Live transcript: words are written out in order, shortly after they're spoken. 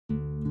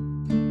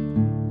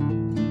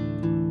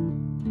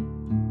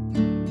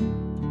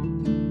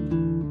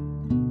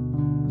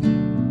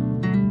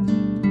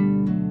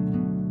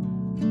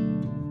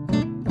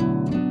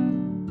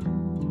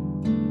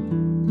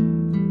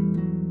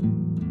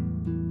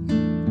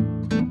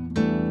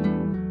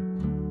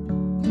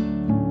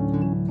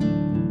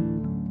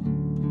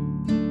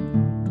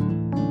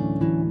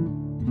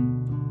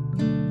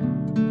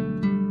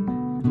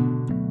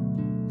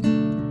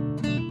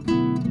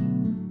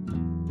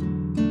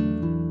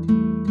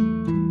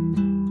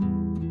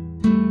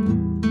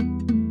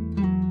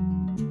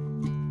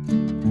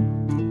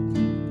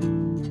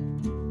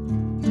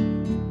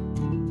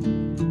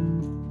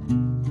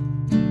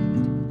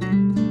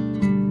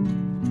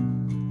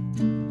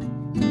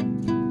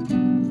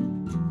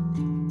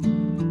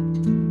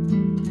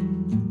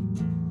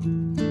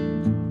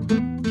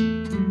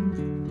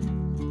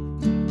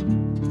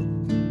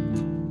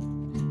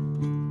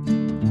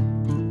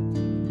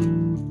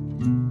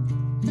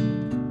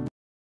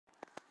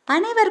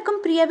அனைவருக்கும்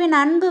பிரியாவின்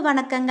அன்பு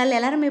வணக்கங்கள்.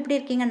 எல்லாரும் எப்படி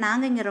இருக்கீங்க?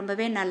 நாங்கள் இங்கே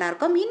ரொம்பவே நல்லா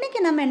இருக்கோம்.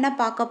 இன்றைக்கி நம்ம என்ன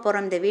பார்க்க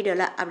போகிறோம் இந்த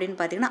வீடியோவில் அப்படின்னு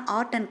பார்த்தீங்கன்னா,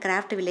 ஆர்ட் அண்ட்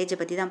கிராஃப்ட் வில்லேஜை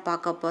பற்றி தான்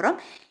பார்க்க போகிறோம்.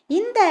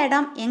 இந்த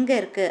இடம் எங்கே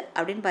இருக்குது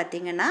அப்படின்னு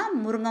பார்த்தீங்கன்னா,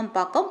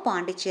 முருங்கம்பாக்கம்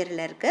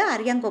பாண்டிச்சேரியில் இருக்குது.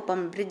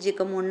 அரியாங்குப்பம்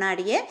பிரிட்ஜுக்கு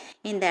முன்னாடியே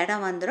இந்த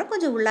இடம் வந்துடும்.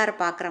 கொஞ்சம் உள்ளார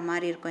பார்க்குற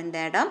மாதிரி இருக்கும் இந்த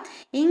இடம்.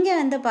 இங்கே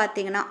வந்து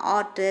பார்த்திங்கன்னா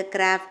ஆர்ட்டு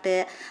கிராஃப்ட்டு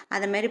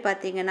அதுமாரி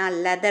பார்த்திங்கன்னா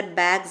லெதர்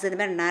பேக்ஸ் இது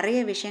மாதிரி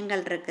நிறைய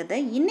விஷயங்கள் இருக்குது.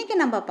 இன்றைக்கி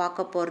நம்ம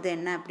பார்க்க போகிறது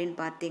என்ன அப்படின்னு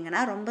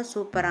பார்த்தீங்கன்னா, ரொம்ப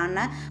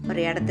சூப்பரான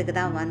ஒரு இடத்துக்கு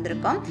தான்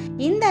வந்திருக்கோம்.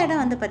 இந்த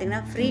இடம் வந்து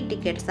பார்த்திங்கன்னா ஃப்ரீ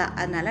டிக்கெட்ஸ் தான்,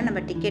 அதனால்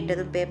நம்ம டிக்கெட்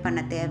எதுவும் பே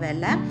பண்ண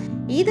தேவையில்லை.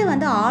 இது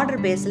வந்து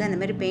ஆர்டர் பேஸில்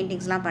இந்தமாரி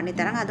பெயிண்டிங்ஸ்லாம் பண்ணி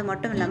தராங்க. அது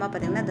மட்டும் இல்லாமல்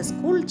பார்த்திங்கன்னா இந்த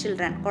ஸ்கூல்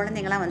சில்ட்ரன்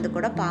குழந்தைங்களாம் வந்து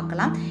கூட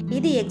பார்க்கலாம்.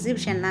 இது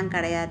எக்ஸிபிஷன்லாம்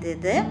கிடையாது,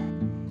 இது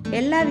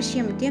எல்லா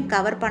விஷயத்தையும்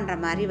கவர் பண்ணுற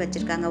மாதிரி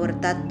வச்சுருக்காங்க. ஒரு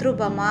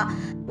தத்ரூபமாக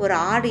ஒரு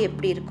ஆடு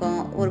எப்படி இருக்கும்,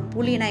 ஒரு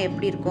புலினா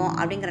எப்படி இருக்கும்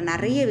அப்படிங்கிற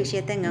நிறைய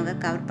விஷயத்தை இங்கே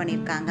கவர்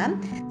பண்ணியிருக்காங்க.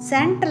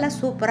 சென்டரில்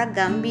சூப்பராக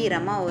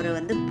கம்பீரமாக ஒரு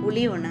வந்து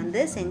புலி ஒன்று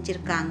வந்து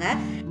செஞ்சுருக்காங்க.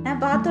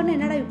 நான் பார்த்தோன்னே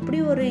என்னடா இப்படி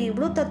ஒரு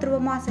இவ்வளோ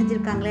தத்ரூபமாக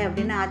செஞ்சுருக்காங்களே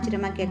அப்படின்னு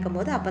ஆச்சரியமாக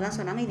கேட்கும்போது அப்போ தான்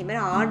சொன்னாங்க,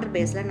 இதுமாரி ஆர்டர்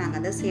பேஸில் நாங்கள்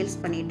வந்து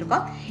சேல்ஸ்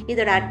பண்ணிகிட்ருக்கோம்.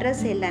 இதோட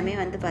அட்ரஸ் எல்லாமே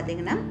வந்து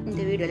பார்த்திங்கன்னா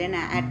இந்த வீடியோவில்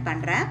நான் ஆட்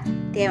பண்ணுறேன்.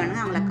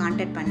 தேவைன்னு அவங்கள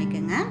கான்டாக்ட்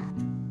பண்ணிக்கோங்க.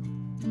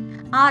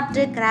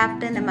 ஆர்ட்டு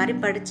கிராஃப்ட்டு இந்த மாதிரி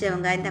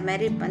படித்தவங்க இந்த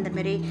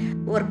மாதிரி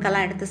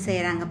ஒர்க்கெல்லாம் எடுத்து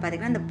செய்கிறாங்க.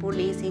 பார்த்திங்கன்னா இந்த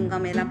புலி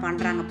சிங்கம் இதெல்லாம்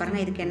பண்ணுறாங்க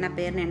பாருங்கள். இதுக்கு என்ன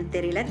பேர்னு எனக்கு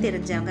தெரியல,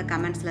 தெரிஞ்சவங்க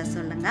கமெண்ட்ஸில்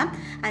சொல்லுங்கள்.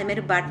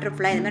 அதுமாரி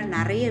பட்டர்ஃப்ளை இது மாதிரி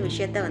நிறைய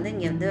விஷயத்த வந்து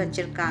இங்கே வந்து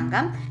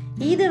வச்சுருக்காங்க.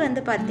 இது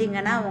வந்து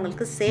பார்த்திங்கன்னா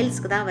உங்களுக்கு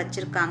சேல்ஸ்க்கு தான்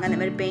வச்சுருக்காங்க. இந்த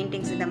மாதிரி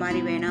பெயிண்டிங்ஸ் இந்த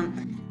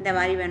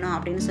மாதிரி வேணும்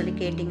அப்படின்னு சொல்லி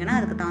கேட்டிங்கன்னா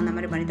அதுக்கு தகுந்த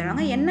மாதிரி பண்ணி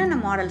தருவாங்க. என்னென்ன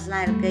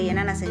மாடல்ஸ்லாம் இருக்குது,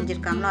 என்னென்ன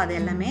செஞ்சுருக்காங்களோ அது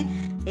எல்லாமே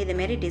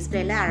இதுமாரி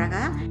டிஸ்பிளேல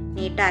அழகாக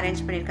நீட்டாக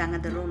அரேஞ்ச் பண்ணியிருக்காங்க.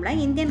 இந்த ரூமில்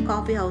இந்தியன்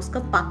காஃபி ஹவுஸ்க்கு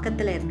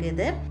பக்கத்தில்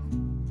இருக்குது.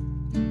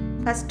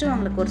 ஃபஸ்ட்டு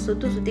உங்களுக்கு ஒரு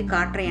சுற்றி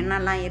காட்டுற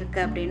என்னெல்லாம்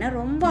இருக்குது அப்படின்னு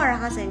ரொம்ப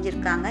அழகாக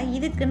செஞ்சுருக்காங்க.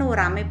 இதுக்குன்னு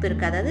ஒரு அமைப்பு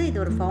இருக்குது, அதாவது இது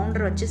ஒரு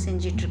ஃபவுண்டர் வச்சு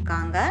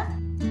செஞ்சிட்ருக்காங்க.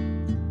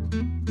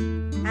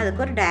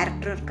 அதுக்கு ஒரு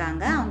டைரக்டரும்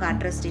இருக்காங்க. அவங்க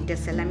அட்ரஸ்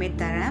டீட்டெயில்ஸ் எல்லாமே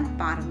தரேன்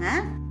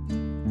பாருங்கள்.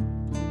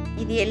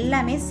 இது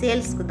எல்லாமே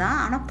சேல்ஸ்க்கு தான்,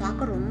 ஆனால்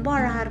பார்க்க ரொம்ப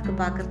அழகாக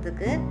இருக்குது.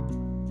 பார்க்குறதுக்கு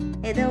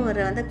ஏதோ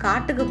ஒரு வந்து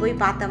காட்டுக்கு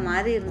போய் பார்த்த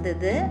மாதிரி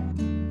இருந்தது.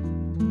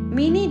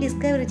 மினி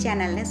டிஸ்கவரி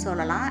சேனல்னே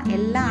சொல்லலாம்.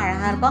 எல்லாம்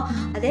அழகாக இருக்கும்.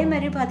 அதே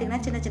மாதிரி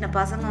பார்த்திங்கன்னா சின்ன சின்ன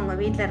பசங்க அவங்க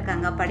வீட்டில்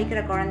இருக்காங்க,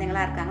 படிக்கிற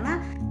குழந்தைங்களாம் இருக்காங்கன்னா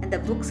இந்த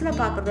புக்ஸில்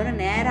பார்க்குறதோட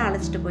நேராக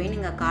அழைச்சிட்டு போய்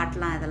நீங்கள்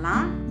காட்டலாம்.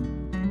 இதெல்லாம்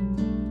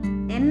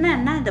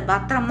என்னன்னா இந்த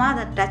பத்திரமா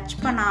அதை டச்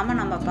பண்ணாமல்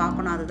நம்ம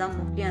பார்க்கணும், அதுதான்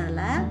முக்கியம்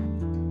அதில்.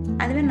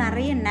 அதுவே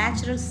நிறைய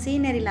நேச்சுரல்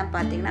சீனரிலாம்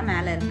பார்த்திங்கன்னா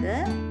மேலே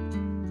இருக்குது.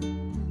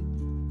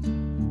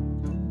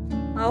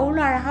 அவ்வளோ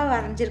அழகாக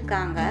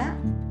வரைஞ்சிருக்காங்க.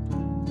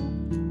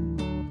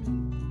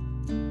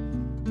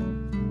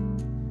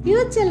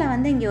 ஃப்யூச்சரில்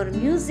வந்து இங்கே ஒரு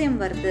மியூசியம்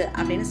வருது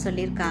அப்படின்னு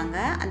சொல்லியிருக்காங்க.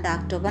 அந்த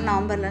அக்டோபர்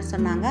நவம்பரில்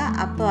சொன்னாங்க.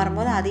 அப்போ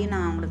வரும்போது அதையும்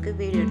நான் உங்களுக்கு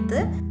வீடியோ எடுத்து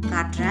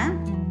காட்டுறேன்.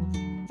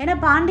 ஏன்னா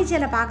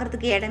பாண்டிச்சேரியில்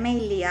பார்க்குறதுக்கு இடமே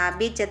இல்லையா,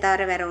 பீச்சை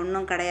தவிர வேறு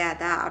ஒன்றும்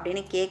கிடையாதா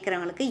அப்படின்னு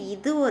கேட்குறவங்களுக்கு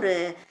இது ஒரு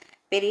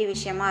பெரிய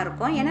விஷயமா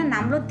இருக்கும். ஏன்னா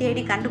நம்மளும்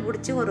தேடி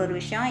கண்டுபிடிச்சி ஒரு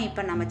விஷயம்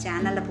இப்போ நம்ம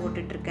சேனலில்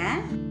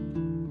போட்டுட்ருக்கேன்.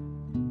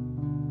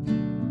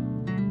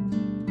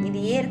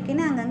 இது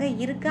ஏற்கனவே அங்கங்கே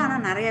இருக்குது,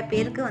 ஆனால் நிறைய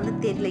பேருக்கு வந்து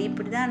தெரியல.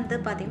 இப்படி தான் வந்து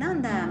பார்த்திங்கன்னா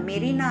அந்த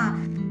மெரினா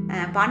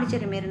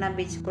பாண்டிச்சேரி மெரினா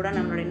பீச் கூட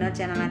நம்மளோட இன்னொரு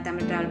சேனலாக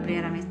தமிழ் ட்ராவல் பிரியா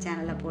ரமேஷ்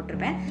சேனலில்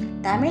போட்டிருப்பேன்.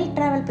 தமிழ்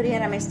ட்ராவல் பிரியா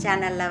ரமேஷ்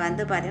சேனலில்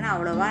வந்து பார்த்திங்கன்னா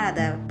அவ்வளோவா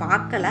அதை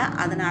பார்க்கல,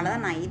 அதனால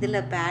தான் நான் இதில்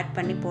இப்போ ஆட்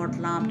பண்ணி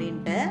போடலாம்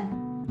அப்படின்ட்டு.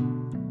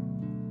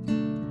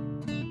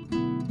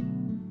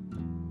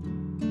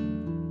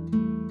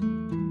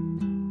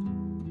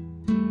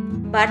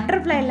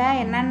 பட்டர்ஃப்ளைல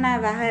என்னென்ன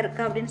வகை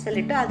இருக்குது அப்படின்னு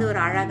சொல்லிட்டு அது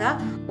ஒரு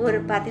அழகாக ஒரு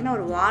பார்த்திங்கன்னா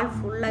ஒரு வால்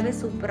ஃபுல்லாகவே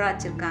சூப்பராக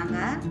வச்சுருக்காங்க.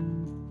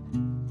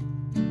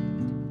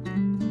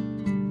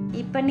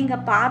 இப்போ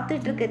நீங்கள்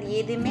பார்த்துட்டு இருக்கிறது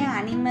எதுவுமே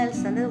அனிமல்ஸ்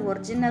வந்து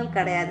ஒரிஜினல்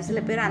கிடையாது. சில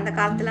பேர் அந்த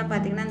காலத்தில்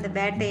பார்த்திங்கன்னா இந்த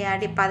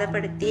வேட்டையாடி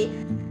பதப்படுத்தி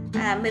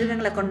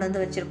மிருகங்களை கொண்டு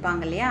வந்து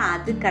வச்சுருப்பாங்க இல்லையா,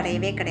 அது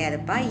கிடையவே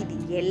கிடையாதுப்பா. இது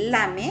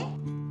எல்லாமே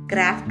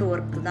கிராஃப்ட்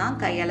ஒர்க்கு தான்,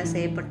 கையால்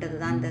செய்யப்பட்டது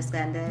தான்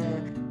அந்த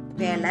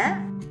வேலை.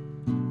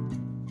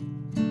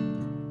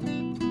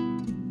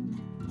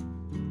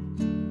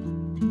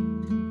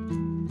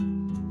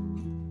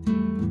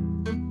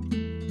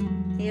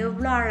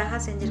 எவ்வளோ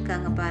அழகாக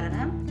செஞ்சுருக்காங்க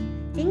பாருங்கள்.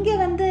 இங்கே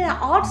வந்து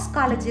ஆர்ட்ஸ்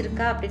காலேஜ்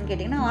இருக்கா அப்படின்னு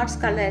கேட்டிங்கன்னா, ஆர்ட்ஸ்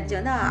காலேஜ்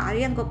வந்து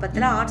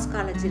அரியாங்குப்பத்தில் ஆர்ட்ஸ்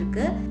காலேஜ்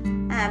இருக்குது.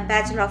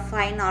 பேச்சுலர் ஆஃப்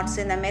ஃபைன் ஆர்ட்ஸ்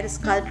இந்தமாரி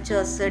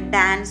ஸ்கல்ப்சர்ஸு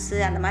டான்ஸு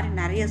அந்த மாதிரி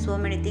நிறைய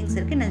மெனி திங்ஸ்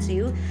இருக்குது. நான்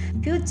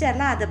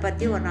ஃப்யூச்சரில் அதை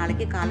பற்றி ஒரு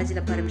நாளைக்கு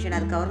காலேஜில் பர்மிஷன்,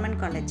 அது கவர்மெண்ட்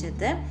காலேஜ்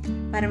இது,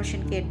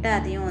 பர்மிஷன் கேட்டு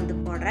அதையும் வந்து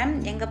போடுறேன்.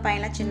 எங்கள்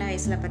பையன்லாம் சின்ன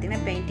வயசில்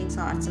பார்த்திங்கன்னா பெயிண்டிங்ஸ்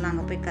ஆர்ட்ஸ்லாம்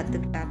அங்கே போய்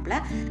கற்றுக்கிட்டாப்புல.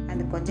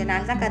 அது கொஞ்ச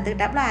நாள் தான்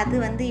கற்றுக்கிட்டாப்புல. அது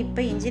வந்து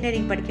இப்போ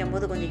இன்ஜினியரிங்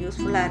படிக்கும்போது கொஞ்சம்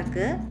யூஸ்ஃபுல்லாக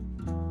இருக்குது.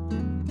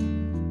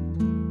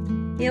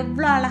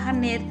 எவ்வளோ அழகாக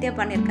நேர்த்தியாக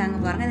பண்ணியிருக்காங்க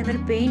பாருங்கள். இந்த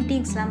மாதிரி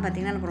பெயிண்டிங்ஸ்லாம்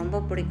பார்த்திங்கன்னா எனக்கு ரொம்ப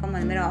பிடிக்கும்.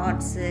 அதுமாதிரி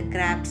ஆர்ட்ஸு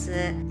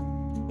கிராஃப்ட்ஸு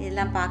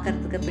இதெல்லாம்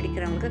பார்க்குறதுக்கு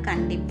பிடிக்கிறவங்களுக்கு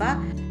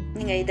கண்டிப்பாக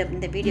நீங்கள்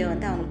இந்த வீடியோ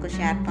வந்து அவங்களுக்கு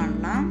ஷேர்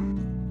பண்ணலாம்.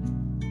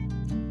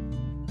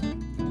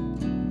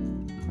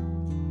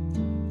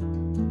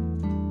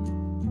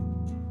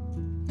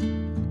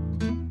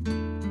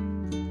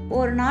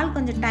 ஒரு நாள்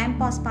கொஞ்சம் டைம்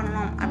பாஸ்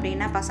பண்ணணும்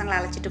அப்படின்னா பசங்களை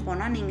அழைச்சிட்டு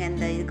போனால் நீங்கள்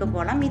இந்த இதுக்கு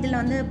போகலாம். இதில்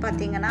வந்து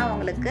பார்த்திங்கன்னா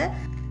உங்களுக்கு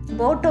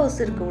போட் ஹவுஸ்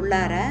இருக்குது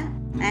உள்ளார.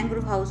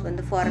 மேங்க்ரூவ் ஹவுஸ்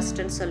வந்து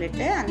ஃபாரஸ்ட்டுன்னு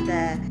சொல்லிட்டு அந்த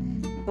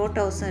போட்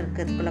ஹவுஸும்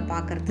இருக்குது இதுக்குள்ளே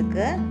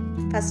பார்க்குறதுக்கு.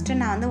 ஃபஸ்ட்டு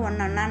நான் வந்து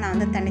ஒன்றா நான்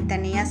வந்து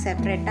தனித்தனியாக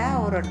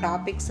செப்ரேட்டாக ஒரு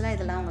டாபிக்ஸ்லாம்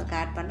இதெல்லாம் உங்களுக்கு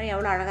ஆட் பண்ணுறேன்.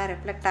 எவ்வளோ அழகாக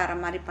ரிஃப்ளெக்ட் ஆகிற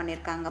மாதிரி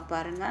பண்ணியிருக்காங்க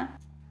பாருங்கள்.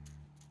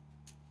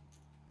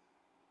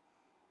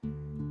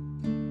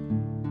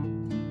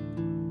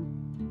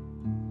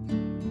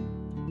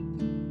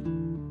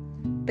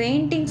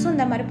 பெயிண்டிங்ஸும்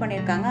இந்த மாதிரி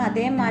பண்ணியிருக்காங்க.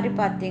 அதே மாதிரி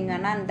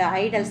பார்த்தீங்கன்னா இந்த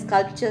ஐடல்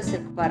ஸ்கல்ப்சர்ஸ்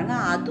இருக்குது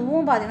பாருங்கள்,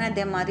 அதுவும் பார்த்தீங்கன்னா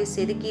இதே மாதிரி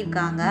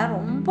செதுக்கியிருக்காங்க.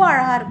 ரொம்ப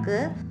அழகாக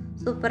இருக்குது,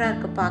 சூப்பராக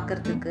இருக்குது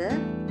பார்க்குறதுக்கு.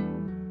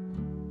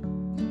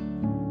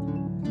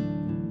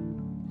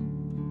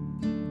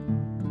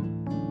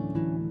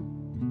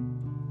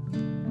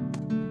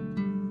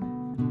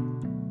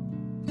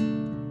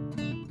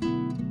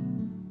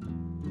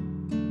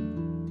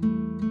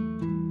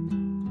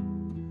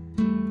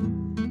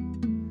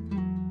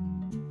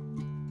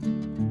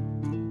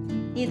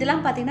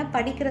 இதெல்லாம் பார்த்தீங்கன்னா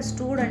படிக்கிற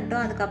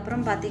ஸ்டூடெண்ட்டும்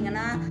அதுக்கப்புறம்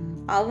பார்த்தீங்கன்னா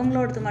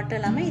அவங்களோடது மட்டும்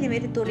இல்லாமல்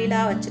இதுமாரி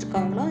தொழிலாக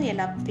வச்சுருக்கவங்களும்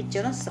எல்லா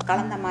பிக்சரும்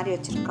கலந்த மாதிரி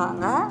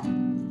வச்சுருக்காங்க.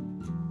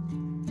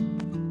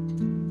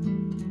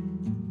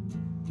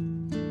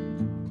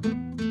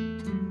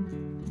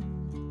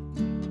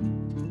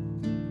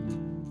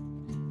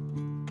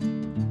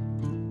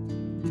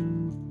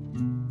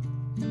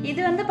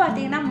 இது வந்து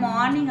பார்த்தீங்கன்னா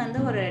மார்னிங்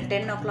வந்து ஒரு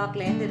 10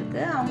 o'clockலேருந்து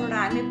இருக்குது. அவங்களோட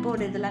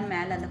அமைப்போட இதெல்லாம்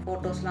மேலே அந்த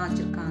ஃபோட்டோஸ்லாம்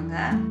வச்சுருக்காங்க.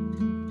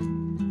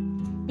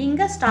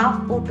 இங்கே ஸ்டாஃப்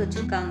போட்டு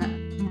வச்சுருக்காங்க.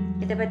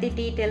 இதை பற்றி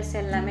டீட்டெயில்ஸ்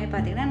எல்லாமே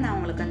பார்த்தீங்கன்னா நான்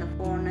உங்களுக்கு அந்த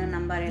ஃபோனு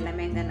நம்பர்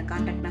எல்லாமே இங்கே அந்த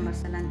கான்டாக்ட்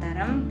நம்பர்ஸ் எல்லாம்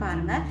தரேன்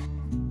பாருங்கள்.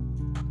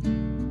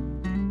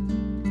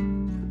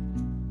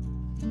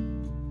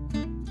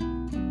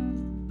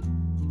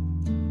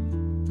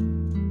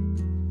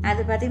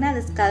 அது பார்த்தீங்கன்னா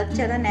அது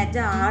ஸ்கல்ப்சர் தான், நெஜ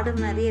ஆடு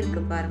மாதிரியே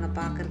இருக்குது பாருங்கள்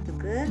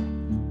பார்க்குறதுக்கு.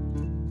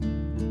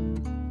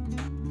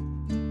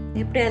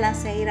 எப்படி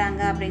எல்லாம்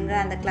செய்கிறாங்க அப்படிங்கிற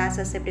அந்த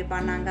கிளாஸஸ் எப்படி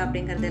பண்ணாங்க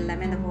அப்படிங்கிறது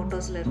எல்லாமே அந்த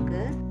ஃபோட்டோஸில்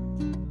இருக்குது.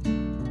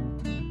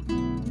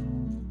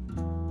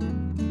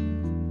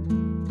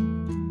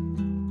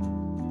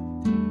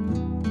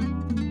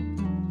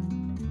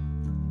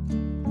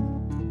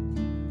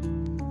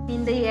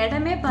 இந்த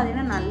இடமே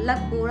பார்த்தீங்கன்னா நல்லா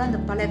கூட அந்த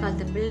பழைய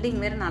காலத்து பில்டிங்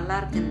மாரி நல்லா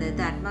இருக்கு. இந்த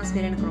இது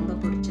அட்மாஸ்பியர் எனக்கு ரொம்ப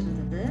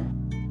பிடிச்சிருந்தது.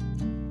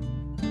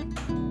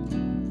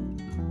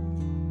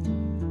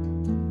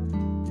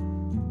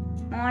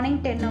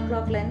 மார்னிங் 10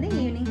 o'clockலேருந்து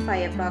ஈவினிங்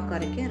 5 o'clock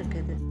வரைக்கும்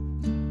இருக்குது.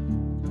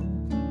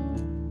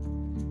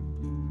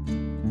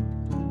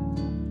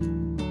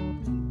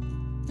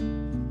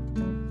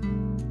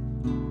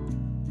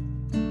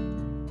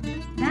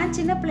 நான்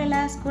சின்ன பிள்ளைல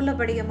ஸ்கூலில்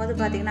படிக்கும் போது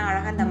பார்த்தீங்கன்னா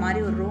அழகாக இந்த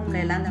மாதிரி ஒரு ரூம்ல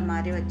எல்லாம் இந்த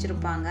மாதிரி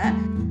வச்சுருப்பாங்க.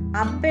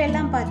 அப்போ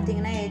எல்லாம்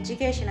பார்த்தீங்கன்னா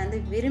எஜுகேஷன் வந்து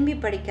விரும்பி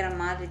படிக்கிற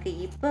மாதிரி இருக்குது.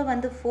 இப்போ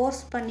வந்து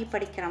ஃபோர்ஸ் பண்ணி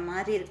படிக்கிற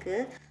மாதிரி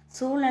இருக்குது.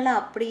 சூழ்நிலை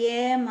அப்படியே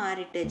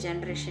மாறிட்டு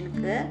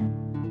ஜென்ரேஷனுக்கு.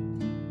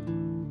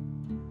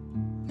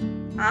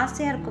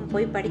 ஆசையாக இருக்கும்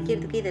போய்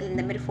படிக்கிறதுக்கு. இதில்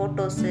இந்தமாரி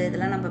ஃபோட்டோஸு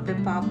இதெல்லாம் நம்ம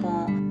போய்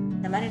பார்ப்போம்.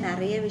 இந்த மாதிரி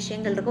நிறைய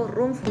விஷயங்கள் இருக்குது. ஒரு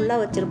ரூம்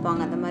ஃபுல்லாக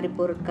வச்சுருப்பாங்க அந்த மாதிரி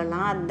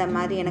பொருட்கள்லாம். அந்த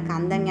மாதிரி எனக்கு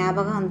அந்த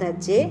ஞாபகம்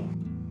வந்தாச்சு.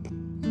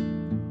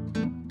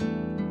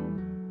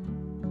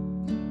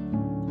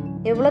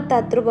 எவ்வளோ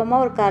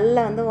தத்ரூபமாக ஒரு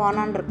கல்லில் வந்து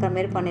ஓனான் இருக்கிற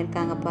மாரி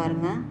பண்ணியிருக்காங்க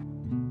பாருங்கள்.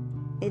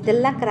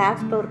 இதெல்லாம்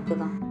கிராஃப்ட் ஒர்க்கு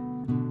தான்.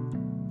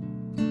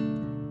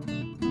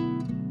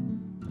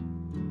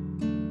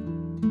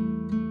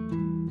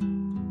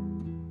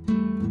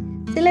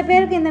 சில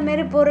பேருக்கு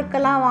இந்தமாரி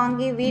பொருட்கள்லாம்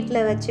வாங்கி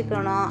வீட்டில்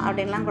வச்சுக்கணும்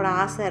அப்படின்லாம் கூட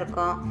ஆசை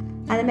இருக்கும்.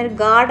 அதேமாரி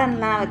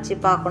கார்டன்லாம் வச்சு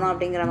பார்க்கணும்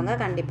அப்படிங்கிறவங்க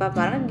கண்டிப்பாக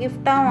பாருங்கள்,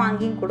 கிஃப்டாக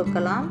வாங்கி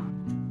கொடுக்கலாம்.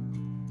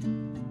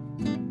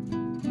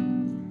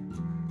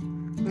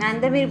 நான்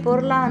இந்தமாரி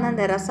பொருளாக வந்து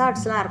அந்த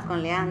ரெசார்ட்ஸ்லாம் இருக்கும்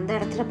இல்லையா, அந்த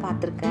இடத்துல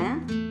பார்த்துருக்கேன்.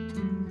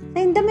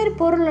 இந்தமாரி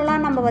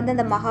பொருளெல்லாம் நம்ம வந்து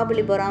இந்த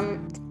மகாபலிபுரம்,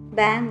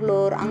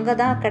 பெங்களூர் அங்கே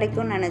தான்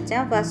கிடைக்கும்னு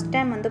நினச்சேன். ஃபஸ்ட்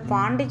டைம் வந்து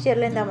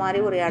பாண்டிச்சேரியில் இந்த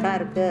மாதிரி ஒரு இடம்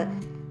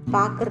இருக்குது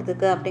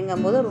பார்க்குறதுக்கு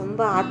அப்படிங்கும்போது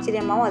ரொம்ப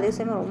ஆச்சரியமாகவும் அதே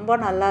சமயம் ரொம்ப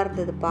நல்லா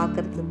இருந்தது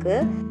பார்க்குறதுக்கு.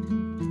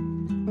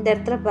 இந்த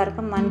இடத்துல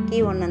பாருங்க மங்கி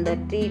ஒன்று அந்த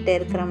ட்ரீட்டை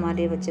இருக்கிற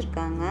மாதிரி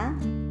வச்சுருக்காங்க.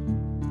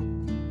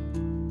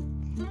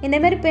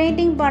 இந்தமாரி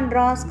பெயிண்டிங்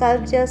பண்ணுறோம்,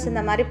 ஸ்கல்ப்சர்ஸ்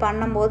இந்த மாதிரி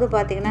பண்ணும்போது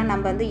பார்த்திங்கன்னா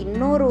நம்ம வந்து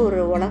இன்னொரு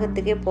ஒரு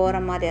உலகத்துக்கே போகிற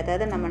மாதிரி,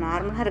 அதாவது நம்ம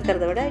நார்மலாக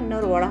இருக்கிறத விட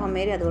இன்னொரு உலகம்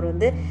மாரி அது ஒரு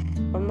வந்து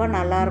ரொம்ப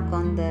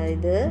நல்லாயிருக்கும். அந்த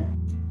இது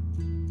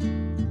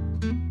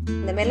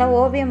இந்தமாரிலாம்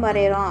ஓவியம்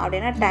வரைகிறோம்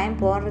அப்படின்னா டைம்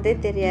போகிறதே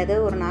தெரியாது.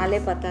 ஒரு நாளே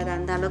பத்தாது,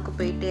 அந்த அளவுக்கு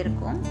போயிட்டே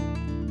இருக்கும்.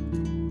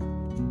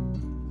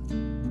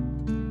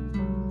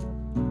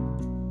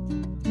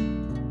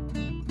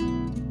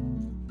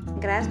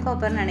 கிராஸ்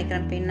காப்பர்னு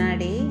நினைக்கிறேன்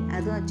பின்னாடி,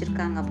 அதுவும்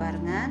வச்சுருக்காங்க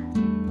பாருங்கள்.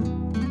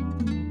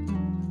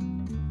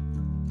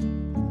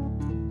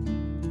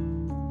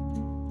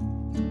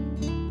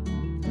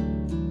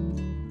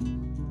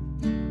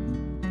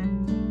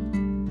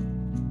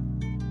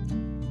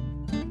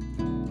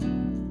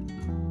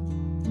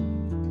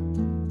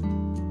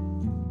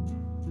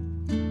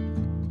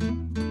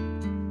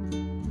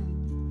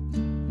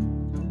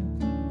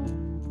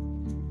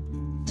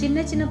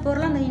 சின்ன சின்ன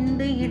பொருள் அந்த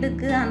இண்டு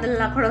இடுக்கு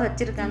அதெல்லாம் கூட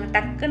வச்சுருக்காங்க.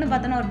 டக்குன்னு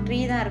பார்த்தோன்னா ஒரு ட்ரீ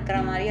தான் இருக்கிற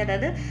மாதிரி,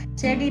 அதாவது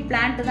செடி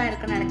பிளான்ட்டு தான்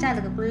இருக்குன்னு நினச்சேன்.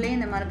 அதுக்குள்ளே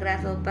இந்த மாதிரி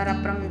கிராஸ் ஓப்பர்,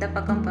 அப்புறம் இந்த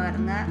பக்கம்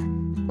பாருங்கள்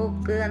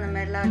கொக்கு அந்த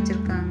மாதிரிலாம்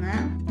வச்சுருக்காங்க.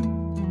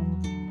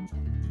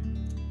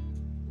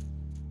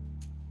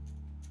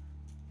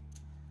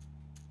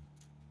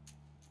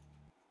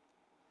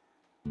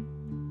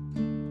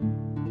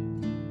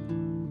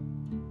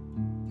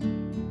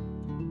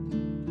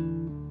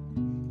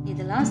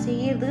 இதெல்லாம்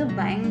செய்யறதுக்கு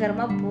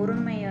பயங்கரமாக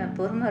பொறுமை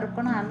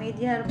இருக்கணும்,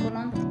 அமைதியாக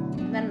இருக்கணும்.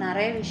 இந்த மாதிரி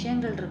நிறைய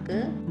விஷயங்கள்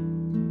இருக்குது.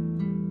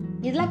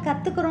 இதெல்லாம்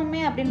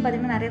கற்றுக்குறோமே அப்படின்னு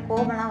பார்த்தீங்கன்னா நிறைய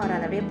கோபம்லாம்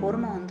வராது, அப்படியே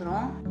பொறுமை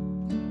வந்துடும்.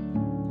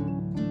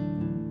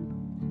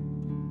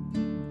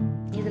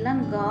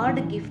 இதெல்லாம்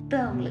காட் கிஃப்ட்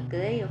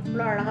அவங்களுக்கு.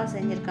 எவ்வளோ அழகாக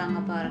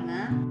செஞ்சுருக்காங்க பாருங்க.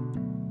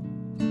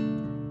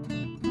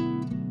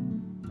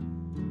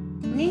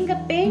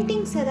 நீங்கள்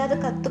பெயிண்டிங்ஸ் ஏதாவது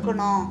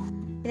கற்றுக்கணும்,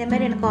 இதே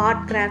மாதிரி எனக்கு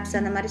ஆர்ட் கிராஃப்ட்ஸ்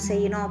அந்த மாதிரி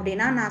செய்யணும்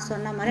அப்படின்னா நான்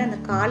சொன்ன மாதிரி அந்த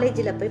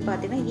காலேஜில் போய்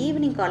பார்த்தீங்கன்னா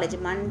ஈவினிங் காலேஜ்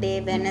மண்டே,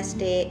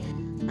 வெனஸ்டே,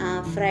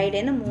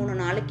 ஃப்ரைடேன்னு 3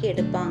 நாளைக்கு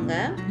எடுப்பாங்க.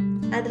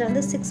 அதில்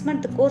வந்து 6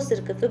 மந்த் கோர்ஸ்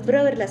இருக்குது.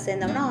 பிப்ரவரியில்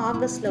சேர்ந்தோம்னா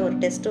ஆகஸ்ட்டில் ஒரு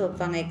டெஸ்ட்டு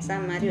வைப்பாங்க,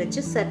 எக்ஸாம் மாதிரி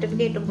வச்சு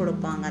சர்டிஃபிகேட்டும்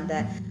கொடுப்பாங்க. அந்த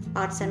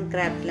ஆர்ட்ஸ் அண்ட்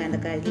கிராஃப்டில்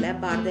அந்த இதில்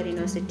பாரதியார்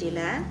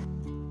யூனிவர்சிட்டியில்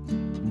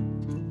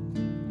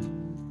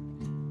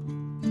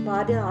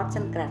பாரதியார் ஆர்ட்ஸ்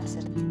அண்ட் கிராஃப்ட்ஸ்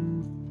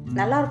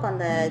நல்லாயிருக்கும்.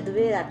 அந்த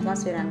இதுவே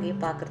அட்மாஸ்பியர் அங்கேயே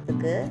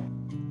பார்க்குறதுக்கு.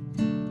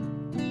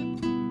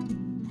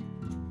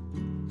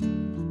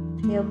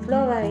 எவ்வளோ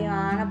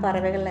வகையான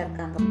பறவைகள்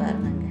இருக்காங்க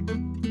பாருங்க.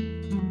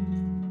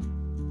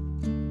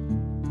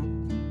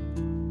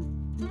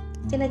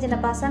 சின்ன சின்ன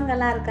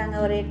பசங்கள்லாம் இருக்காங்க,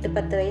 ஒரு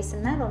 8-10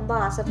 வயசுன்னா ரொம்ப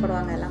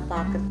ஆசைப்படுவாங்க எல்லாம்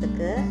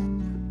பார்க்குறதுக்கு.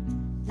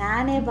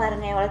 நானே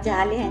பாருங்க எவ்வளோ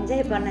ஜாலியாக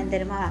என்ஜாய் பண்ணேன்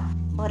தெரியுமா.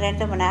 ஒரு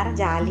 2 மணி நேரம்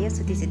ஜாலியாக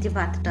சுற்றி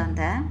பார்த்துட்டு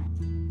வந்தேன்.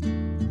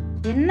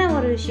 என்ன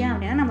ஒரு விஷயம்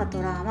அப்படின்னா நம்ம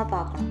தொடாமல்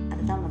பார்க்கணும்,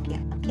 அதுதான்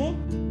முக்கியம். ஓகே,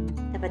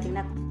 இதை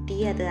பார்த்தீங்கன்னா குட்டி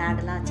அது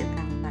ஆடெல்லாம்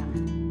வச்சுருக்காங்க பாருங்க.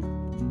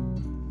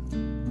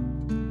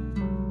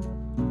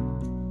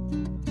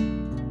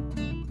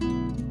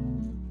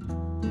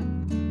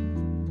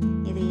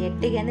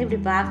 எட்டுக்கு இப்படி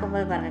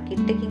பார்க்கும்போது பாருங்கள்,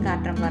 கிட்டக்கும்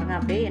காட்டுறேன் பாருங்கள்.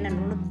 அப்படியே என்ன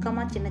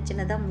நுணுக்கமாக சின்ன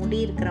சின்னதாக முடி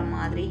இருக்கிற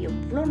மாதிரி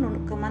எவ்வளோ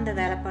நுணுக்கமாக அந்த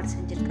வேலைப்பாடு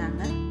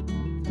செஞ்சுருக்காங்க.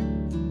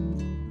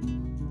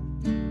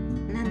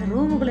 நான் அந்த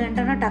ரூமுக்குள்ளே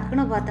என்ட்டோன்னா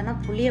டக்குன்னு பார்த்தோன்னா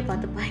புளியை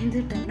பார்த்து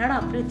பயந்துட்டேன், என்னடா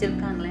அப்படி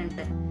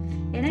வச்சுருக்காங்களேன்ட்டு.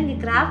 ஏன்னா இங்கே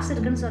கிராஃப்ட்ஸ்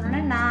இருக்குன்னு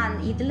சொன்னோன்னே நான்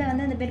இதில்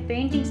வந்து இந்த மாதிரி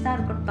பெயிண்டிங்ஸ் தான்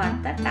இருக்குன்னு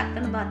பார்த்தா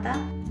டக்குன்னு பார்த்தா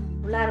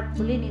உள்ளார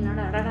புளி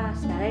நின்னோட அடடா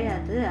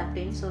சிலையாது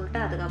அப்படின்னு சொல்லிட்டு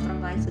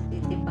அதுக்கப்புறம் பாய்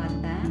சுற்றி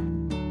பார்த்தேன்.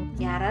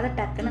 யாராவது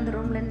டக்குன்னு அந்த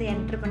ரூம்லேருந்து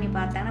என்ட்ரு பண்ணி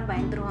பார்த்தாங்கன்னா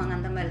பயந்துருவாங்க,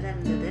 அந்த மாதிரி தான்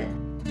இருந்தது.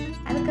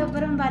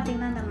 அதுக்கப்புறம்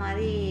பார்த்திங்கன்னா இந்த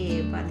மாதிரி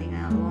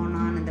பார்த்திங்கன்னா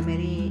ஓணான் இந்த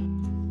மாதிரி,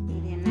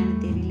 இது என்னன்னு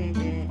தெரியல,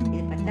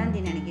 இது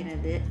பட்டாந்தி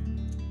நினைக்கிறது.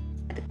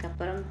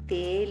 அதுக்கப்புறம்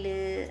தேள்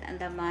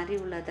அந்த மாதிரி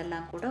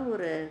உள்ளதெல்லாம் கூட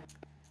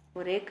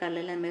ஒரே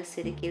கல்லில் அந்த மாதிரி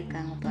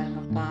செதுக்கியிருக்காங்க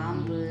பாருங்கள்.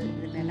 பாம்பு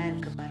இது மாதிரிலாம்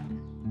இருக்குது பாருங்கள்.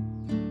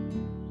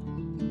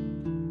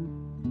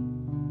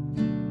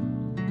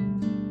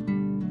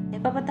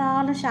 எப்போ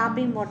பார்த்தாலும்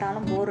ஷாப்பிங்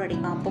போட்டாலும் போர்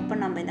அடிக்கும். அப்பப்போ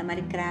நம்ம இந்த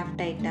மாதிரி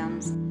கிராஃப்ட்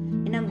ஐட்டம்ஸ்,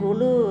 இன்னும்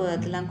குழு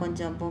அதெல்லாம்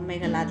கொஞ்சம்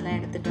பொம்மைகள் அதெல்லாம்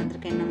எடுத்துகிட்டு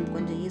வந்திருக்கேன். இன்னும்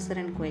கொஞ்சம்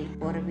ஈஸ்வரன் கோயிலுக்கு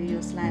போகிற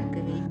வீடியோஸ்லாம்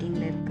இருக்குது,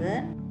 வெயிட்டிங்கில் இருக்குது.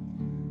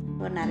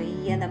 ஒரு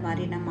நிறைய அந்த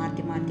மாதிரி நான்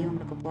மாற்றி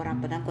உங்களுக்கு போகிறேன்.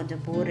 அப்போ தான்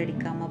கொஞ்சம் போர்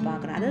அடிக்காமல்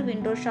பார்க்குறேன். அதாவது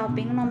விண்டோ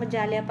ஷாப்பிங்கும் நம்ம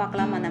ஜாலியாக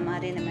பார்க்கலாம். அந்த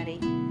மாதிரி இந்த மாதிரி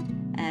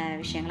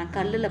விஷயங்கள்லாம்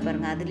கல்லில்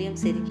பாருங்கள், அதுலேயும்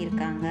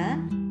செதுக்கியிருக்காங்க.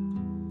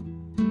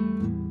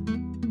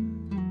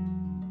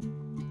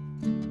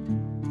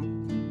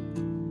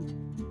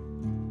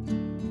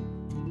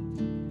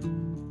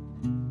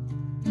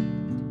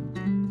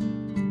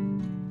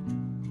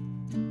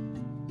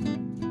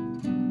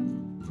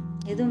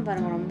 இதுவும்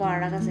பாருங்க ரொம்ப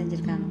அழகாக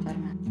செஞ்சுருக்காங்க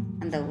பாருங்க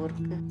அந்த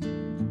ஒர்க்கு.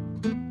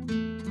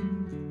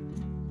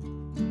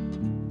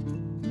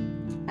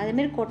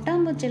 அதேமாரி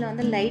கொட்டாம்பூச்சியில்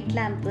வந்து லைட்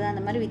லேம்ப்பு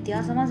அந்த மாதிரி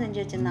வித்தியாசமாக செஞ்சு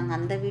வச்சுருந்தாங்க.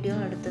 அந்த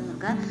வீடியோவும்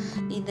எடுத்துருந்தாங்க.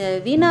 இது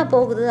வீணாக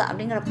போகுது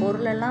அப்படிங்கிற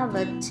பொருளெல்லாம்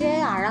வச்சே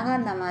அழகாக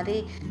இந்த மாதிரி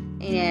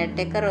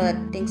டெக்கர்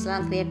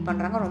திங்ஸ்லாம் க்ரியேட்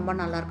பண்ணுறாங்க. ரொம்ப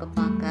நல்லாயிருக்கு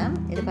பார்க்க.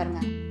 இது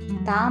பாருங்கள்,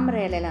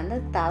 தாமரை இலையில் வந்து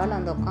தவளை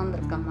வந்து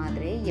உட்காந்துருக்க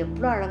மாதிரி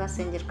எவ்வளோ அழகாக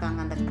செஞ்சுருக்காங்க.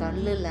 அந்த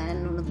கல்லில்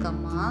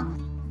நுணுக்கமாக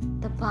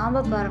இந்த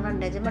பாம்பை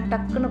பாருங்கள், நிஜமாக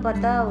டக்குன்னு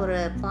பார்த்தா ஒரு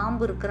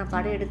பாம்பு இருக்கிற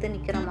படம் எடுத்து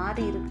நிற்கிற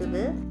மாதிரி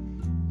இருக்குது.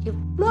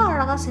 எவ்வளோ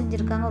அழகாக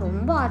செஞ்சுருக்காங்க.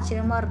 ரொம்ப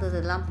ஆச்சரியமாக இருந்தது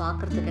இதெல்லாம்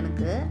பார்க்குறதுக்கு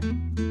எனக்கு.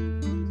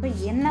 ஸோ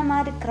என்ன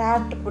மாதிரி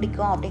கிராஃப்ட்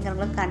பிடிக்கும்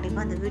அப்படிங்கிறவங்களுக்கு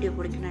கண்டிப்பாக அந்த வீடியோ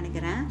பிடிக்கும்னு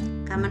நினைக்கிறேன்.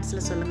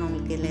 கமெண்ட்ஸில் சொல்லுங்கள்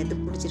உங்களுக்கு இதில் எது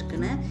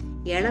பிடிச்சிருக்குன்னு.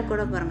 இலை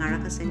கூட பாருங்கள்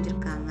அழகாக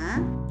செஞ்சுருக்காங்க.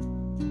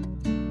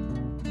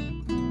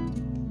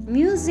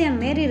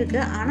 மியூசியம் மாரி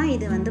இருக்குது. ஆனால்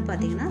இது வந்து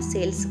பார்த்திங்கன்னா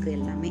சேல்ஸுக்கு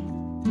எல்லாமே.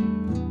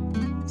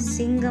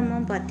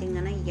 சிங்கமும்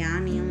பார்த்திங்கன்னா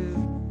யானையும்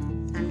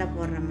சண்டை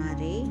போடுற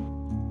மாதிரி,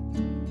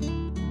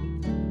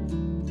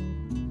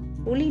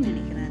 புலி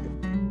நினைக்கிறேன் அது.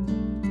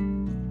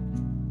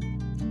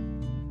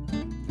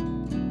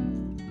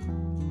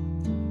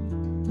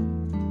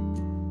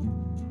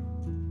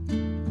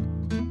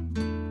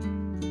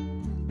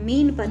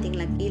 மீன்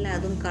பார்த்தீங்களா கீழே,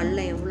 அதுவும்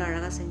கல்லை எவ்வளோ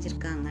அழகாக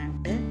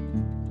செஞ்சுருக்காங்கன்ட்டு.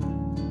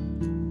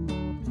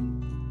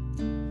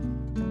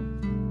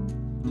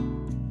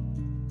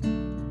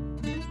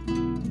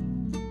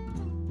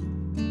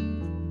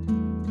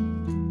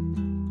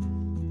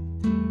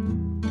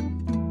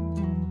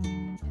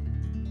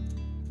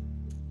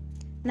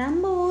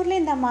 நம்ம ஊரில்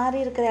இந்த மாதிரி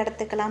இருக்கிற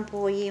இடத்துக்கெல்லாம்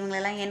போய்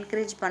இவங்களெல்லாம்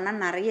என்கரேஜ்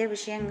பண்ணால் நிறைய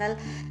விஷயங்கள்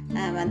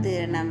வந்து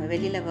நம்ம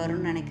வெளியில்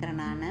வரும்னு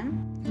நினைக்கிறேன் நான்.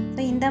 ஸோ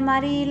இந்த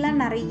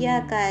மாதிரிலாம் நிறையா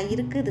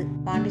இருக்குது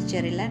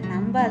பாண்டிச்சேரியில்.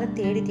 நம்ம அதை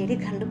தேடி தேடி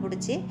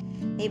கண்டுபிடிச்சி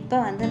இப்போ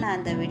வந்து நான்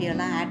அந்த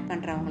வீடியோலாம் ஆட்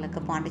பண்ணுறேன்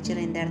உங்களுக்கு.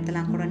 பாண்டிச்சேரி இந்த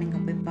இடத்துலாம் கூட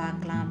நீங்கள் போய்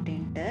பார்க்கலாம்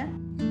அப்படின்ட்டு.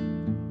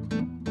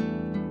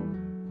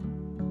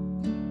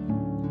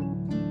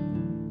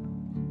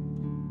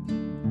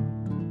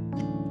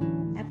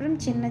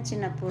 சின்ன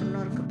சின்ன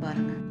பொருளும் இருக்கு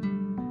பாருங்க.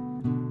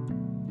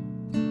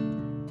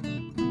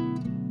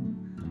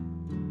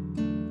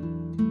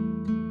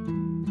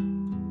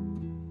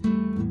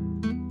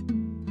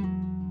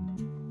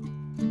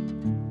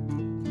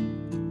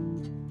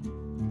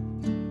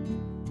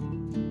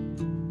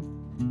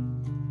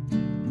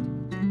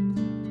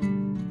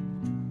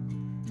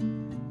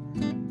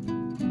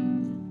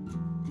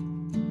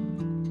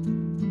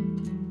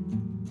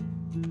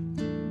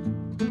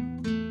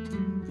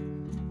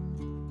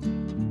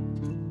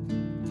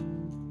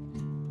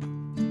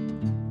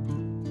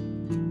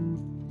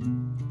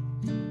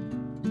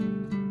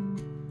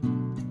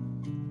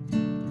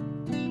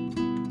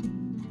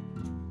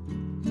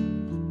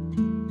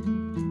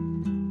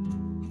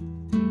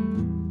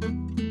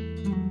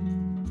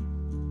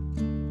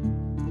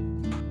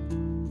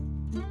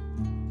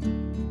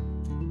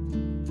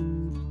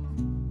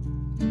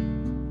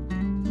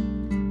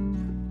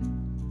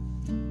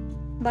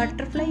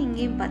 பட்டர்ஃப்ளை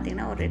இங்கேயும்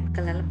பார்த்தீங்கன்னா ஒரு ரெட்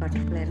கலரில்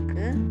பட்டர்ஃப்ளை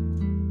இருக்குது.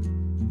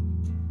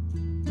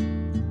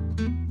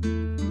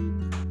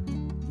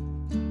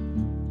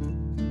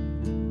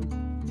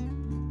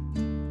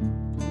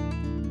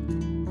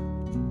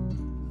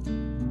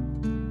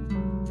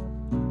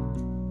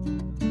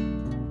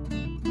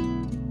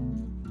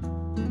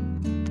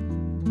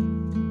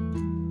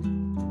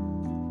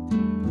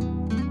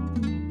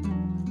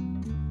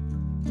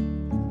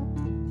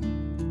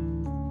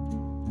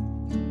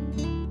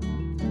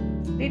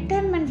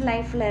 ரிட்டைர்மெண்ட்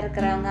லைஃப்பில்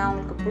இருக்கிறவங்க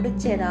அவங்களுக்கு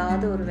பிடிச்ச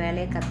ஏதாவது ஒரு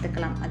வேலையை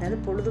கற்றுக்கலாம். அதாவது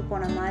பொழுது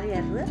போன மாதிரி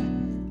அது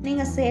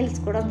நீங்கள்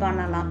சேல்ஸ் கூட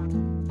பண்ணலாம்.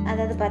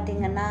 அதாவது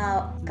பார்த்திங்கன்னா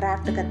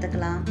கிராஃப்ட்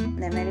கற்றுக்கலாம்,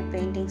 இந்தமாரி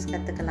பெயிண்டிங்ஸ்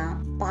கற்றுக்கலாம்,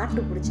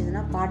 பாட்டு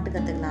பிடிச்சதுன்னா பாட்டு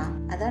கற்றுக்கலாம்.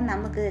 அதாவது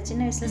நமக்கு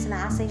சின்ன வயசில் சில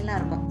ஆசைகள்லாம்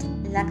இருக்கும்,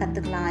 எல்லாம்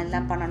கற்றுக்கலாம்,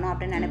 எல்லாம் பண்ணணும்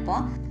அப்படின்னு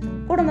நினைப்போம்.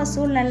 குடும்ப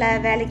சூழ்நிலை,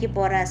 வேலைக்கு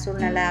போகிற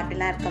சூழ்நிலை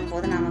அப்படிலாம்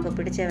இருக்கும்போது நமக்கு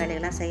பிடிச்ச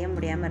வேலைகள்லாம் செய்ய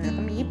முடியாமல்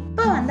இருக்கும்.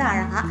 இப்போ வந்து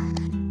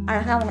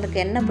அழகாக உங்களுக்கு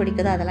என்ன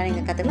பிடிக்குதோ அதெல்லாம்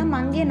நீங்கள் கற்றுக்கலாம்.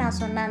 அங்கேயே நான்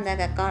சொன்ன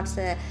அந்த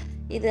கார்ட்ஸு,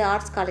 இது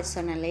ஆர்ட்ஸ் காலேஜ்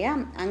சொன்னேன் இல்லையா,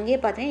 அங்கேயே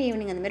பார்த்தீங்கன்னா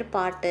ஈவினிங் அந்தமாரி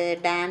பாட்டு,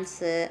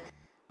 டான்ஸு,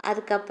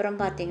 அதுக்கப்புறம்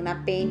பார்த்தீங்கன்னா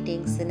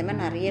பெயிண்டிங்ஸ், இந்த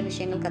மாதிரி நிறைய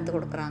விஷயங்கள் கற்றுக்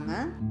கொடுக்குறாங்க.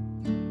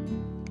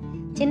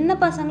 சின்ன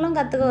பசங்களும்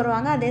கற்றுக்க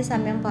வருவாங்க. அதே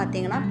சமயம்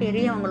பார்த்தீங்கன்னா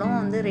பெரியவங்களும்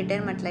வந்து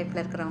ரிட்டைர்மெண்ட்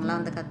லைஃப்பில்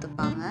இருக்கிறவங்களாம் வந்து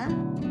கற்றுப்பாங்க.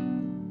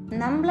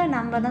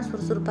 நம்ம தான்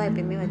சுறுசுறுப்பாக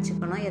எப்பயுமே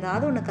வச்சுக்கணும்.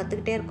 ஏதாவது ஒன்று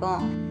கற்றுக்கிட்டே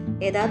இருக்கோம்,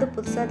 ஏதாவது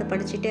புதுசாக அதை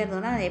படிச்சுட்டே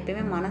இருந்தோம்னா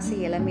எப்பயுமே மனசு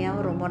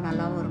இளமையாகவும் ரொம்ப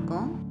நல்லாவும்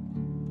இருக்கும்.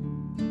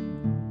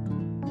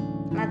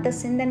 மற்ற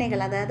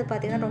சிந்தனைகள், அதாவது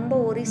பார்த்திங்கன்னா ரொம்ப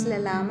ஒரிசில்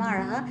இல்லாமல்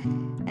அழகாக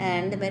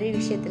இந்த மாதிரி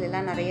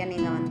விஷயத்துலலாம் நிறைய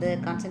நீங்கள் வந்து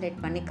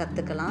கான்சன்ட்ரேட் பண்ணி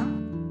கற்றுக்கலாம்.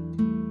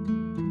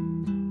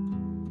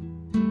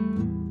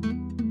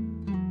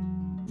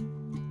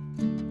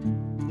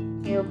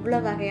 எவ்வளோ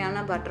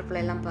வகையான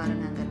பட்டர்ஃப்ளைலாம்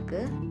பாருங்கள் அங்கே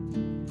இருக்குது.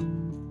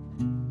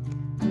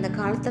 அந்த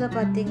காலத்தில்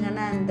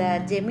பார்த்திங்கன்னா இந்த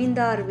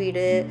ஜமீன்தார்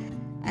வீடு,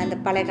 அந்த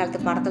பழைய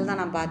காலத்து படத்தில்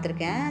தான் நான்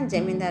பார்த்துருக்கேன்.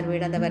 ஜமீன்தார்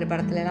வீடு அந்த மாதிரி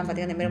படத்துலலாம்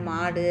பார்த்திங்கன்னா இந்தமாரி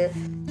மாடு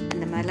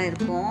அந்த மாதிரிலாம்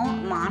இருக்கும்,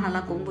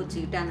 மானெல்லாம் கொம்பு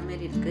வச்சுக்கிட்டு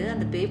அந்தமாரி இருக்குது.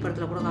 அந்த பேய்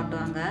படத்தில் கூட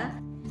காட்டுவாங்க.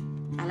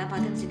 அதெல்லாம்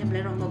பார்த்து சின்ன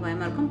பிள்ளைங்க ரொம்ப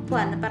பயமாக இருக்கும். இப்போ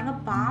அந்த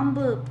பாருங்கள்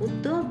பாம்பு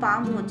புத்தும்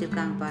பாம்பும்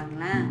வச்சுருக்காங்க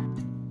பாருங்களேன்.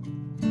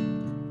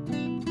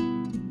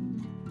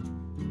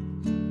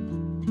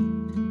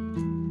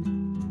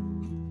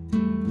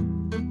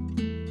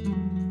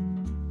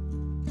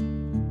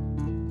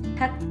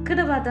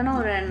 டக்குன்னு பார்த்தோன்னா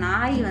ஒரு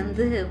நாய்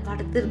வந்து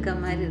படுத்து இருக்க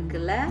மாதிரி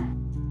இருக்குல்ல,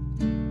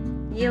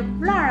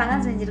 எவ்வளோ அழகாக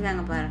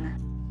செஞ்சுருக்காங்க பாருங்க.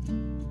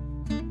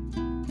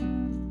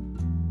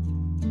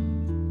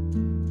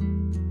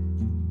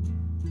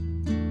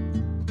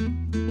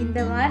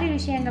 இந்த மாதிரி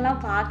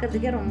விஷயங்கள்லாம்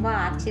பார்க்கறதுக்கே ரொம்ப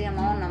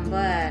ஆச்சரியமாகவும்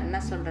நம்ம என்ன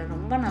சொல்கிறது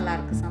ரொம்ப நல்லா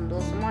இருக்குது,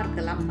 சந்தோஷமாக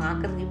இருக்குலாம்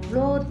பார்க்குறதுக்கு.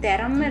 இவ்வளோ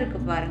திறமை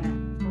இருக்குது பாருங்கள்,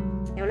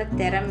 எவ்வளோ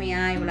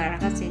திறமையாக இவ்வளோ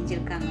அழகாக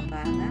செஞ்சுருக்காங்க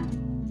பாருங்கள்.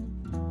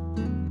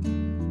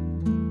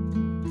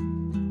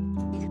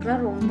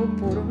 இதுக்கெல்லாம் ரொம்ப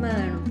பொறுமை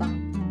வேணும்ப்பா.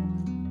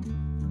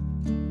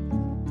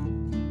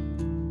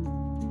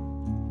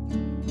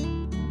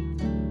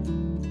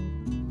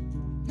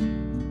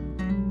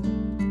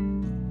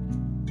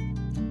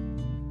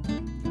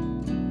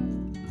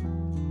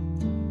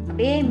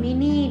 அப்படியே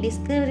மினி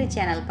டிஸ்கவரி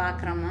சேனல்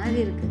பார்க்குற மாதிரி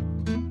இருக்கு.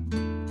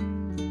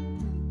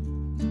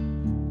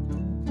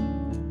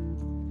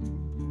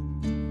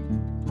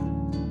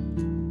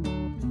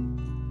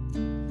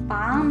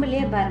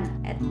 பாம்புலயே பாருங்க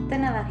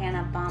எத்தனை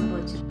வகையான பாம்பு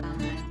வச்சிருக்காங்க.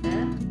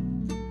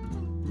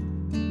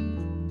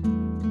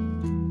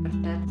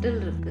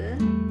 டர்ட்டில் இருக்கு.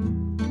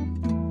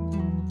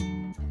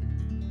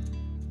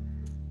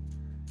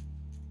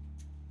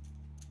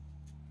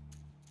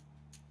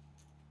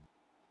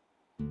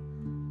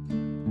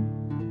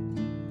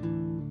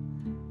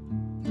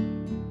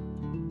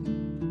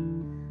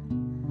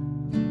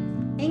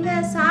 இங்கே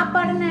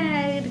சாப்பாடுன்னு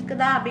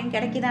இருக்குதா அப்படின்னு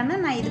கிடைக்குதான்னா,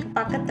 நான் இதுக்கு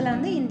பக்கத்தில்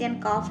வந்து இந்தியன்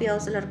காஃபி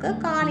ஹவுஸில் இருக்குது.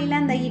 காலையில்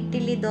அந்த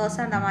இட்லி தோசை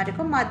அந்த மாதிரி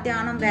இருக்கும்.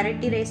 மத்தியானம்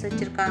வெரைட்டி ரைஸ்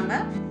வச்சுருக்காங்க.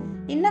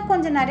 இன்னும்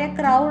கொஞ்சம் நிறைய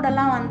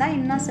க்ரௌடெல்லாம் வந்தால்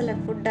இன்னும் சில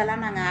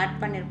ஃபுட்டெல்லாம் நாங்கள் ஆட்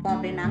பண்ணியிருப்போம்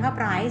அப்படின்னாங்க.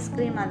 அப்புறம்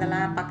ஐஸ்கிரீம்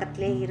அதெல்லாம்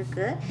பக்கத்துலேயே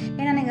இருக்குது.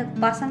 ஏன்னா நீங்கள்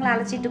பசங்களை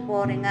அழைச்சிட்டு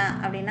போகிறீங்க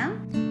அப்படின்னா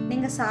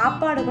நீங்கள்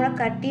சாப்பாடு கூட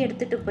கட்டி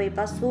எடுத்துகிட்டு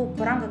போய்ப்பா.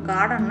 சூப்பராக அங்கே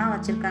கார்டன்லாம்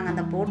வச்சுருக்காங்க,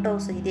 அந்த போட்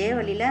ஹவுஸ். இதே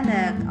வழியில் அந்த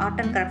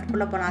ஆர்ட் அண்ட்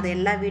கிராஃப்ட்குள்ளே போகலாம். அது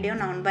எல்லா வீடியோ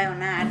நான் 1 by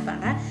 1 ஆட்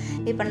பண்ணுறேன்.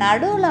 இப்போ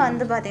நடுவில்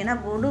வந்து பார்த்திங்கன்னா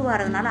குடு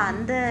வரதுனால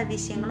அந்த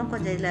விஷயங்களும்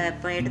கொஞ்சம் இதில்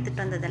இப்போ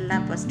எடுத்துகிட்டு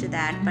வந்ததெல்லாம் ஃபஸ்ட்டு இதை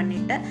ஆட்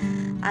பண்ணிவிட்டு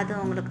அது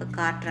உங்களுக்கு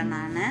காட்டுறேன்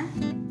நான்.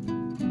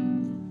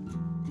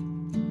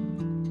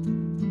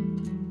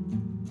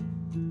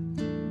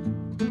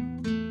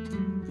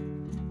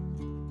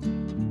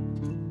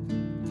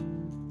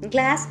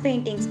 கிளாஸ்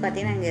பெயிண்டிங்ஸ்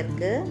பார்த்தீங்கன்னா இங்கே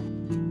இருக்குது.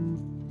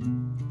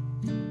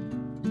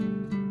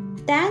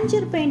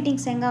 டேஞ்சர்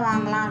பெயிண்டிங்ஸ் எங்கே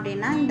வாங்கலாம்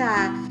அப்படின்னா இந்த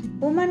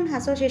உமன்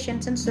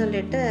அசோசியேஷன்ஸ்னு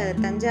சொல்லிட்டு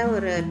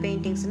தஞ்சாவூர்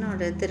பெயிண்டிங்ஸ்னு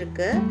ஒரு இது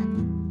இருக்குது.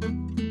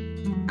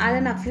 அதை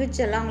நான்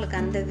ஃப்யூச்சரில்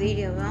உங்களுக்கு அந்த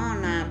வீடியோவும்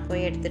நான்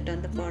போய் எடுத்துகிட்டு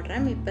வந்து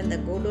போடுறேன். இப்போ இந்த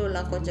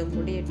குழுலாம் கொஞ்சம்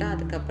முடியட்டும்,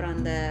 அதுக்கப்புறம்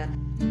அந்த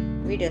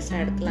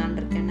வீடியோஸ்லாம் எடுக்கலான்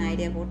இருக்கேன். நான்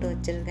ஐடியா போட்டு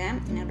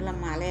வச்சுருக்கேன்.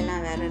 நடுவில்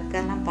மலையெல்லாம் வேறு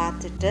இருக்கெல்லாம்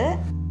பார்த்துட்டு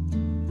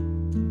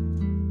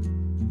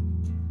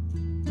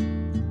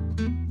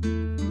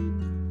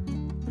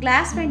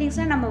கிளாஸ்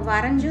பெயிண்டிங்ஸில் நம்ம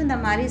வரைஞ்சும் இந்த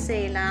மாதிரி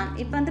செய்யலாம்.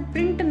 இப்போ வந்து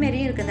பிரிண்ட்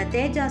மாரியும் இருக்குது. இந்த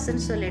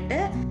தேஜாஸ்ன்னு சொல்லிட்டு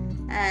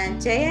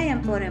ஜெயா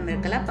எம்போரியம்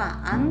இருக்குல்ல, அப்போ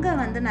அங்கே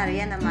வந்து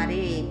நிறைய இந்த மாதிரி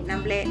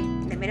நம்மளே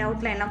இந்தமாரி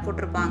அவுட்லைன்லாம்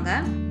போட்டிருப்பாங்க.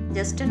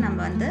 ஜஸ்ட்டு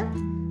நம்ம வந்து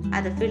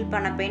அதை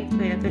பெயிண்ட்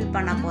ஃபில்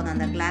பண்ணால் போதும்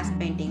அந்த கிளாஸ்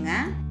பெயிண்டிங்கை.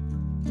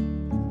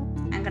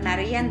 அங்கே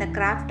நிறைய இந்த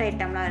கிராஃப்ட்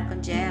ஐட்டம்லாம்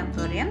இருக்கும். ஜெயா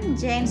எம்போரியம்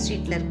ஜெயின்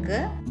ஸ்ட்ரீட்டில்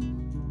இருக்குது.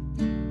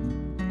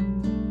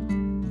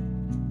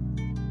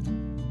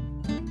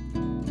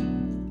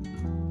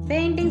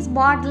 பெயிண்டிங்ஸ்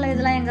பாட்டில்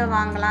இதெல்லாம் எங்கே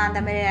வாங்கலாம்,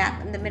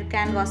 இந்தமாரி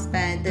கேன்வாஸ்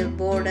இது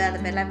போர்டு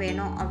அதுமாரிலாம்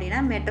வேணும் அப்படின்னா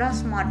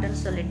மெட்ராஸ்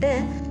மார்ட்னு சொல்லிட்டு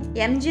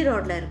எம்ஜி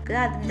ரோடில்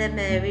இருக்குது. அது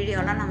இந்த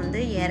வீடியோலாம் நான்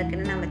வந்து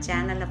ஏற்கனவே நம்ம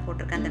சேனலில்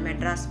போட்டிருக்கேன். அந்த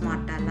மெட்ராஸ்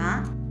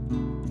மார்ட்டெல்லாம்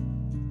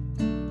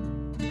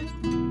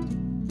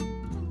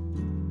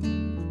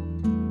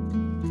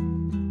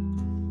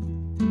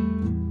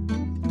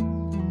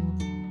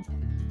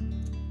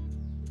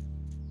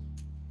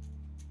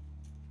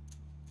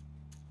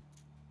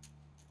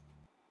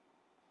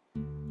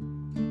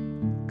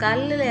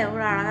கல்லில்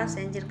எவ்வளோ அழகாக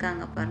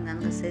செஞ்சுருக்காங்க பாருங்கள்.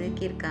 அங்கே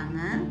செதுக்கியிருக்காங்க.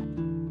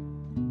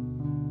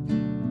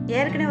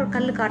 ஏற்கனவே ஒரு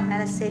கல்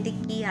காட்டினால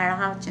செதுக்கி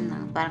அழகாக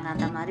வச்சுருந்தாங்க பாருங்கள்.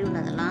 அந்த மாதிரி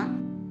உள்ளதெல்லாம்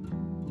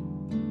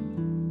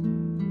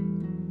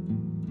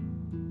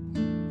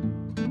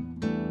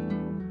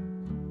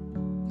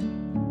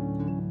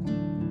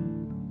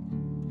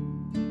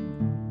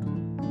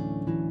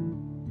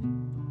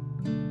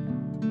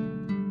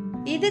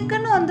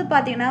இதுக்குன்னு வந்து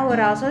பார்த்தீங்கன்னா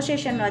ஒரு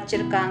அசோசியேஷன்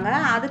வச்சுருக்காங்க.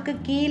 அதுக்கு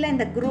கீழே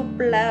இந்த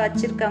குரூப்பில்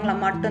வச்சுருக்கவங்கள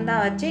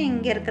மட்டும்தான் வச்சு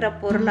இங்கே இருக்கிற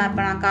பொருளாக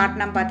இப்போ நான்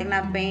காட்டினேன்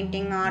பார்த்தீங்கன்னா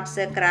பெயிண்டிங்,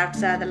 ஆர்ட்ஸு,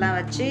 கிராஃப்ட்ஸு அதெல்லாம்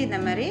வச்சு இந்த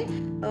மாதிரி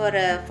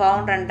ஒரு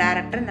ஃபவுண்டர் அண்ட்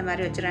டைரக்டர் இந்த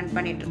மாதிரி வச்சு ரன்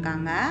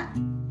பண்ணிகிட்ருக்காங்க.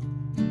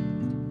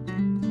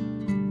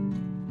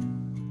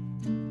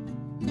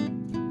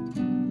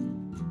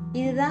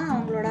 இதுதான்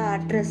அவங்களோட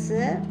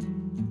அட்ரெஸ்ஸு,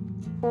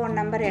 ஃபோன்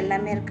நம்பர்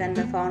எல்லாமே இருக்குது.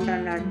 அந்த ஃபவுண்டர்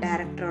அண்ட்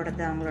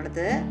டைரக்டரோடது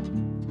அவங்களோடது.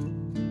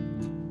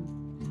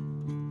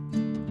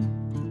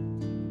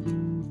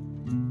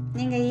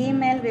 நீங்கள்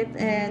இமெயில்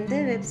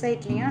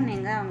வெப்சைட்லேயும்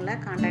நீங்கள் அவங்கள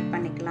காண்டாக்ட்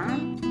பண்ணிக்கலாம்.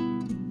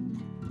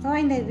 ஸோ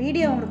இந்த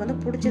வீடியோ உங்களுக்கு வந்து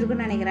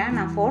பிடிச்சிருக்குன்னு நினைக்கிறேன்.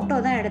 நான் ஃபோட்டோ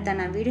தான் எடுத்தேன்,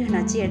 நான் வீடியோ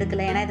நச்சு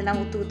எடுக்கலை. ஏன்னா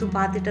இதெல்லாம் ஊற்று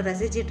பார்த்துட்டு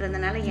ரசிச்சுட்டு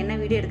இருந்தனால என்ன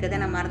வீடியோ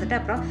எடுக்கிறத நான் மறந்துட்டு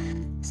அப்புறம்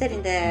சரி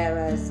இந்த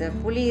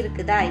புலி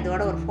இருக்குதா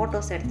இதோட ஒரு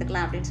ஃபோட்டோஸ்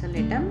எடுத்துக்கலாம் அப்படின்னு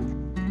சொல்லிட்டு.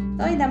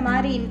 ஸோ இந்த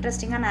மாதிரி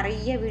இன்ட்ரெஸ்டிங்காக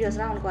நிறைய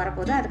வீடியோஸ்லாம் உங்களுக்கு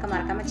வரப்போகுது. அதுக்கு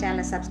மறக்காமல்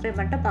சேனலை சப்ஸ்கிரைப்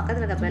பண்ணிட்டு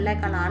பக்கத்தில் இருக்க பெல்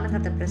ஐக்கான்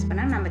ஆளுங்கிறத ப்ரெஸ்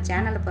பண்ணால் நம்ம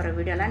சேனலில் போகிற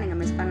வீடியோலாம்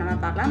நீங்கள் மிஸ்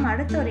பண்ணாமல் பார்க்கலாம்.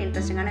 அடுத்த ஒரு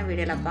இன்ட்ரெஸ்டிங்கான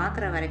வீடியோவில்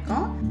பார்க்குற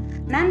வரைக்கும்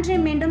நன்றி.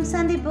 மீண்டும்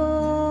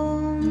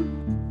சந்திப்போம்.